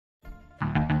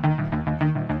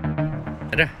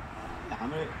र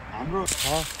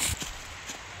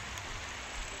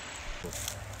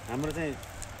हाम्रो चाहिँ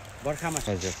बर्खामा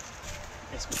हजुर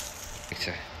यसमा ठिक छ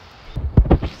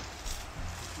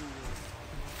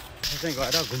चाहिँ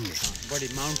गएर घुम्ने बढी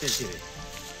माउन्टेनतिर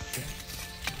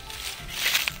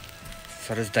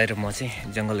सरोज दाइ र म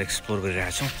चाहिँ जङ्गल एक्सप्लोर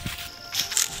गरिरहेको छौँ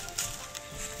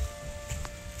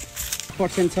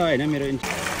पर्सेन्ट छ होइन मेरो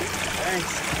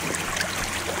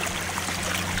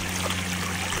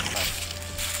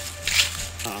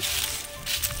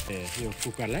यो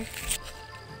कुकरलाई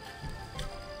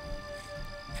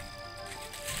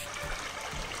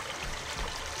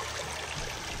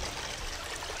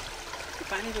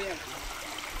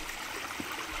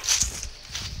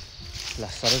ल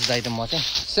सरोज दाइ र म चाहिँ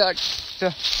सट्ट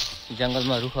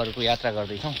जङ्गलमा रुखहरूको यात्रा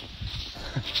गर्दैछौँ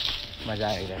मजा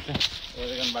आइरहेछ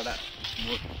ओरेगनबाट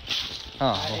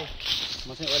हो म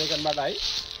चाहिँ ओरेगनबाट है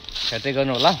हेर्दै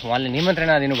गर्नु होला उहाँले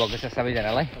निमन्त्रणा दिनुभएको छ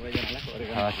सबैजनालाई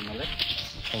ओरेगनलाई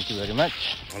thank you very much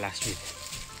last week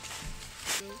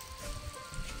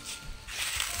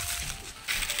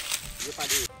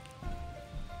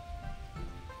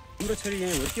हाम्रो छोरी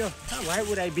यहाँ हुर्क्यो भाइ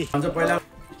उडाइबी भन्छ पहिला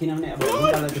किनभने अब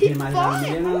उकालोदेखि माथि जानु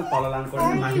मिलेन तल लानु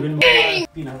पर्दैन माथि पनि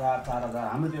 3000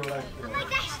 4000 हाम्रो त्यो एउटा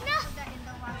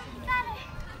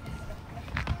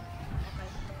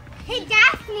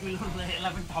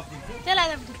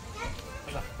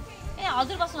ए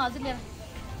हजुर बस्नु हजुर लिएर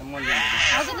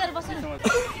हजुर लिएर बस्नु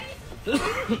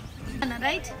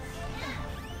राइट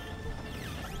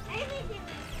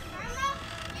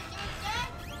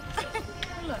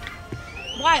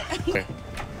Why? Happy.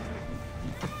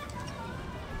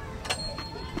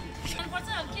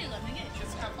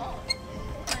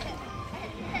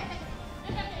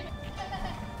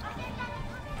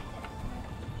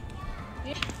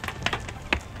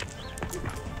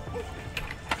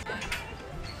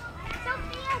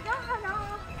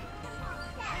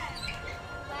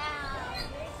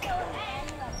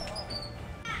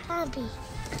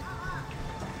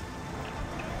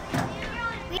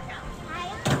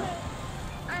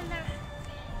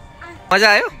 मजा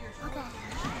आयो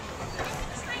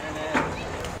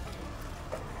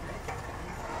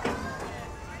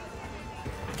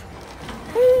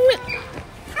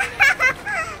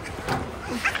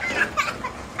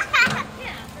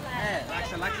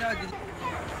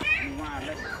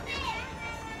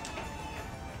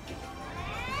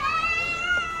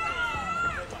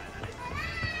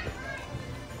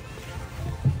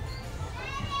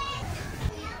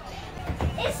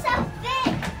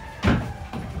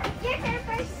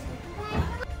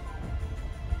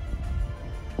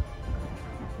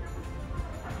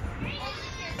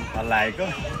लागेको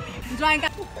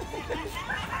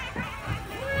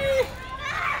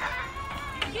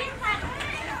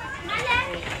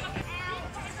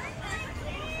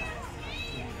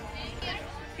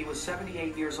He was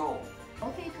 78 years old.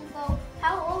 Okay, Coco.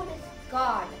 How old is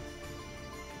God?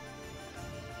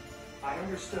 I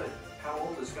understood. How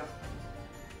old is God?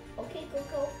 Okay,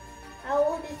 Coco. How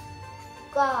old is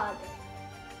God?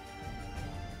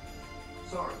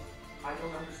 Sorry, I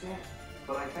don't understand.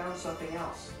 But I found something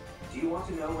else. Do you want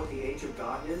to know what the age of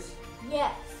God is?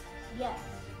 Yes. Yes.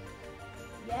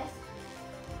 Yes.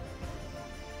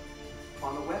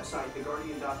 On the website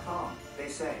theguardian.com, they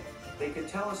say they could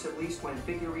tell us at least when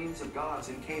figurines of gods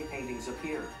in cave paintings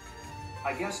appeared.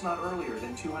 I guess not earlier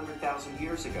than 200,000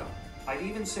 years ago. I'd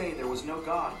even say there was no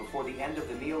God before the end of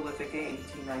the Neolithic age,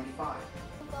 1895.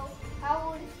 Coco, how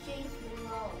old is James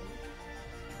Monroe?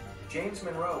 James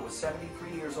Monroe was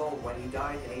 73 years old when he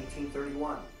died in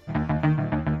 1831.